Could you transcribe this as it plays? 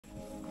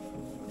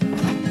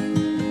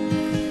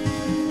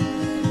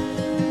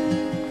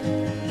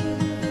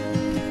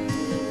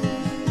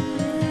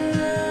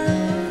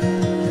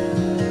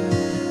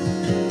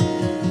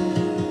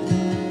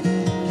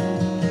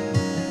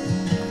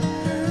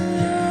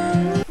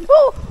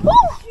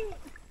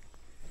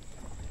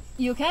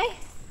You okay?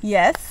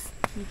 Yes.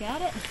 You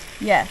got it?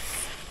 Yes.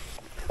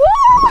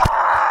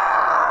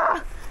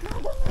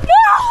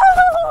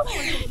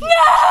 No!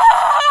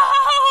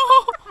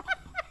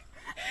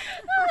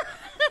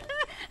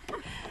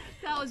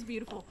 That was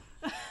beautiful.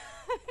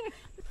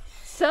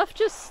 Steph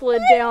just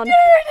slid down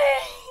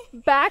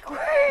backwards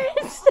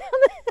down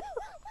the hill.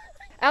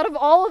 Out of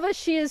all of us,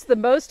 she is the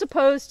most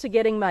opposed to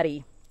getting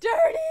muddy.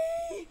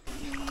 Dirty!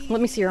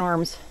 Let me see your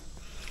arms.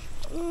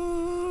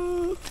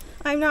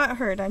 I'm not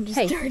hurt, I'm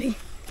just dirty.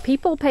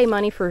 People pay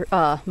money for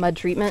mud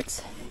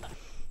treatments.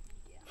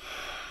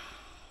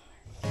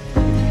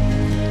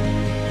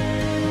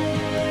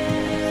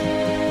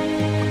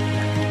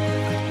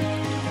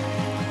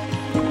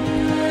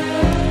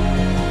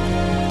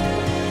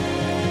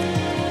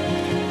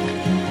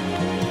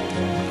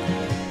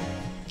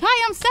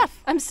 Hi, I'm Steph.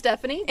 I'm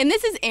Stephanie. And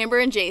this is Amber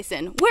and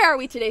Jason. Where are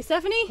we today,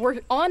 Stephanie?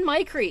 We're on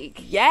my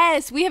creek.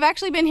 Yes, we have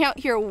actually been out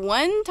here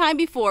one time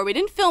before. We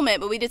didn't film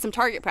it, but we did some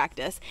target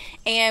practice.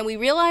 And we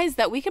realized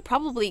that we could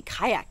probably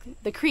kayak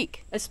the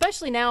creek.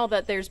 Especially now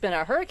that there's been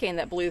a hurricane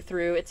that blew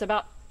through. It's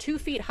about 2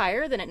 feet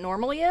higher than it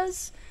normally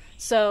is.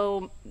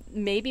 So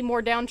maybe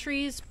more down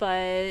trees,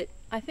 but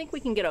I think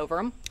we can get over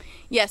them.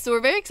 Yeah, so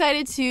we're very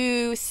excited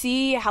to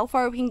see how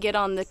far we can get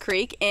on the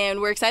creek, and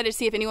we're excited to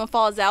see if anyone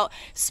falls out.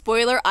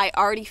 Spoiler, I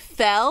already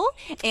fell,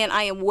 and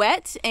I am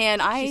wet,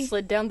 and She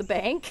slid down the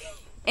bank.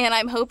 And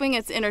I'm hoping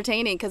it's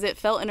entertaining, because it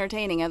felt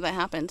entertaining as it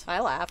happened. I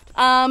laughed.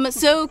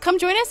 So come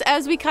join us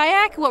as we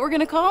kayak what we're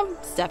going to call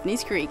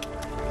Stephanie's Creek.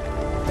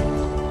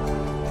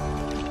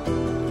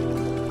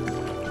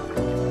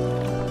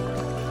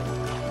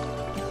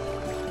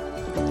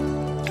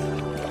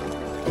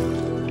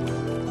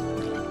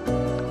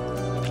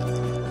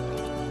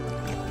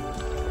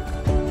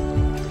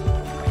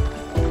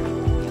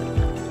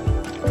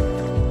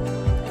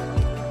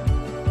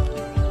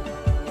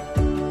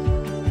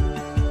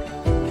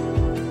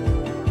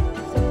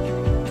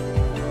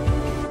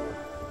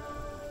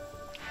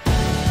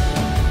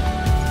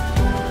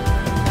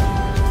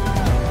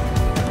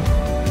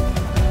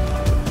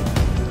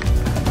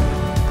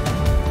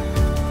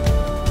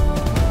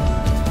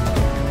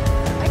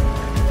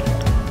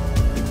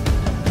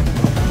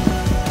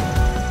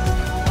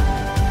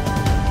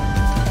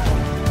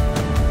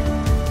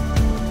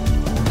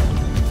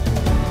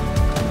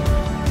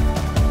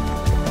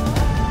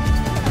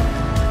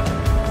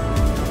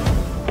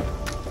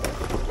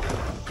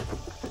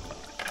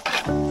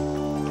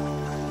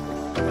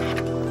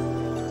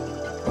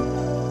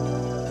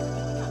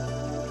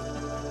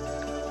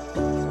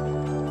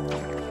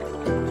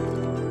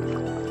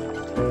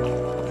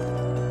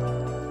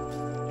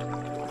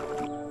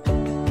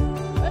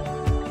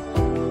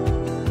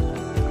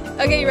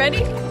 Okay, you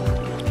ready?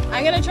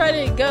 I'm gonna try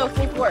to go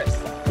full force.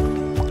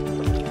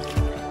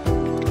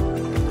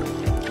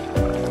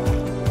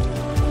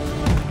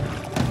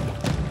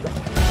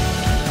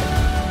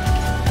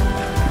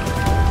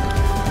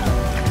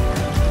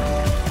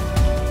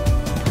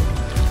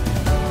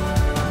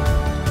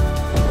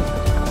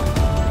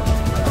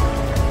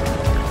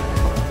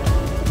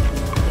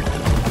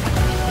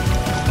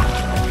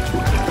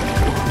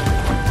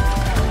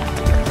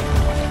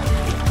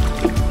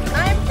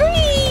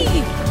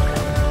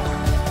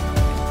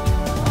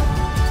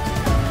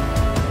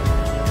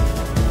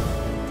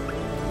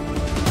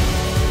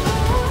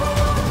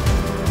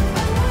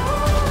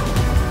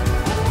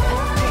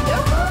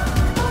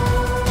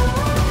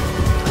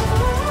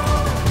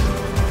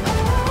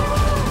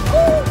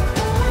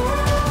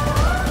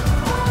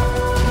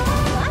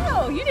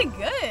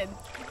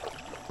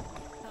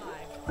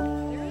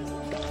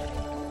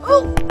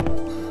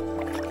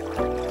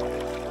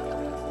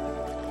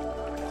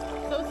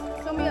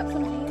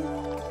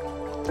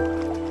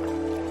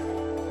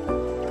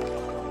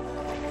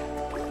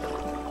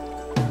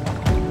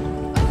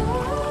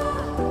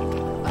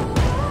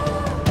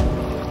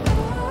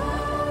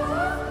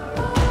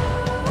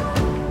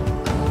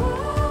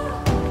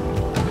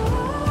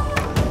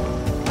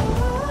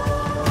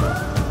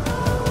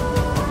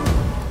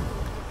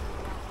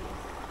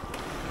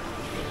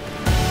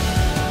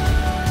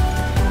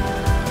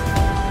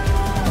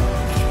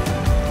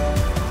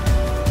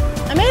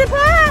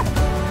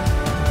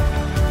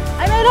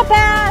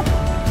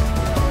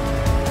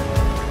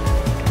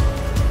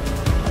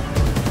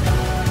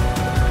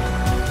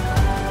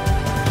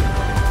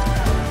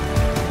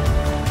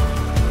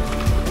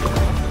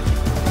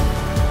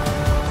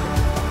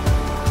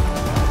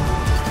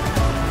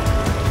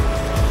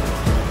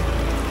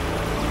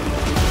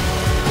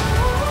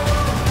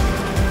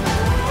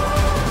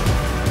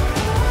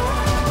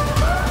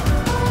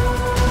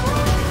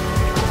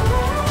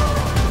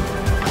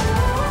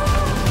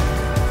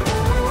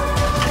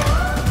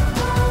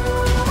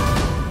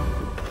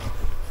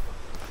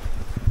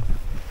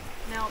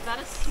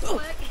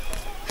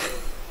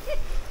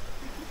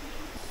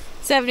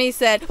 Stephanie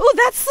said, "Oh,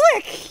 that's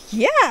slick."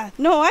 Yeah,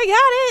 no, I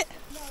got it.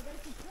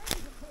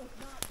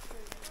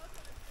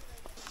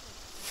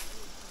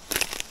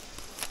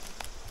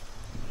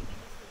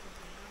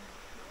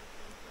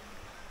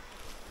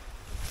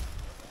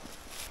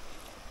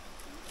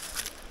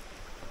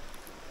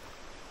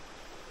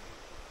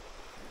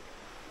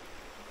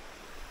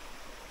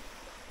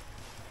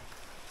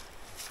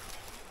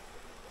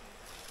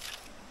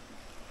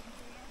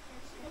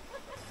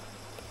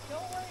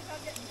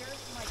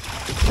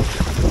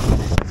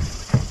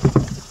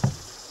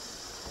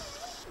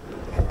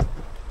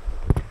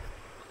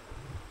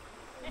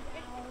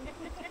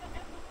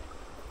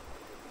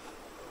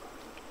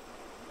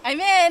 I'm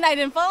in, I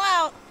didn't fall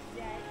out.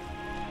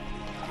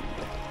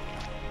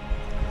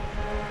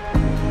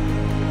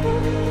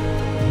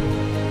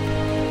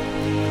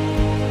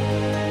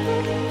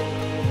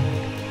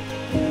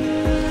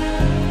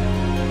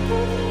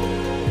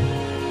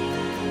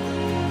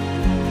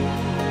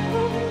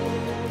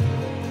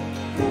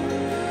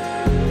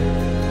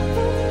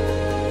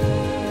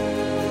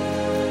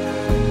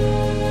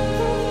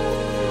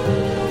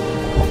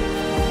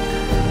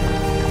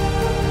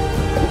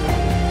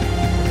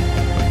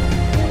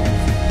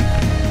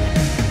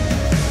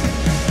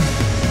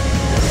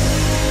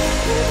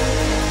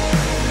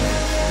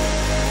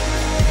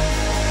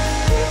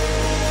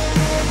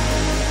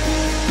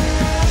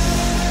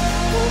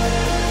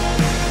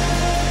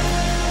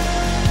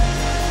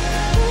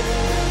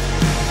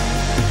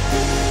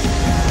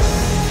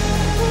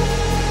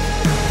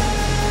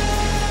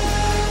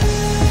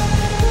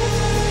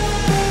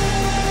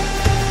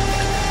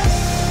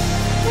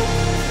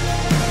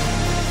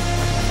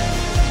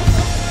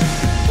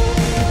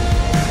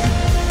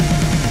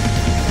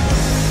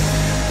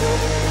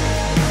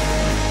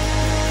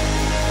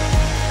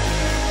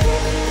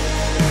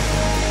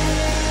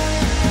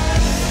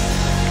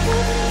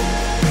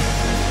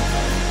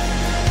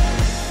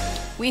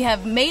 We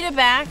have made it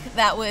back.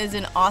 That was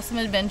an awesome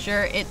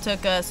adventure. It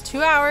took us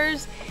 2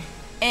 hours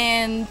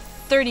and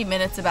 30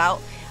 minutes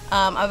about.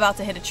 I'm about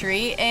to hit a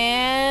tree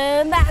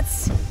and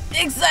that's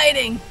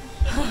exciting.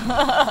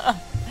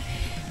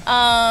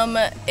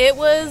 It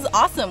was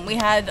awesome. We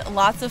had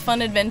lots of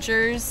fun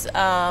adventures.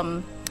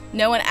 No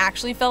one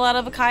actually fell out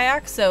of a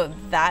kayak, so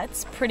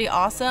that's pretty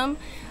awesome.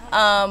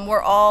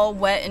 We're all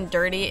wet and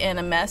dirty and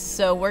a mess,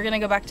 so we're gonna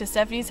go back to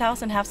Stephanie's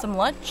house and have some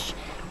lunch.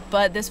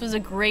 But this was a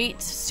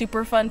great,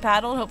 super fun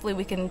paddle. Hopefully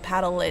we can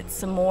paddle it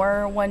some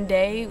more one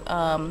day.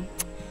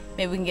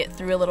 Maybe we can get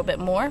through a little bit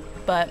more,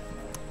 but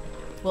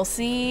we'll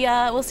see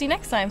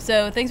next time.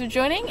 So thanks for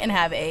joining and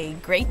have a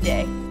great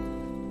day.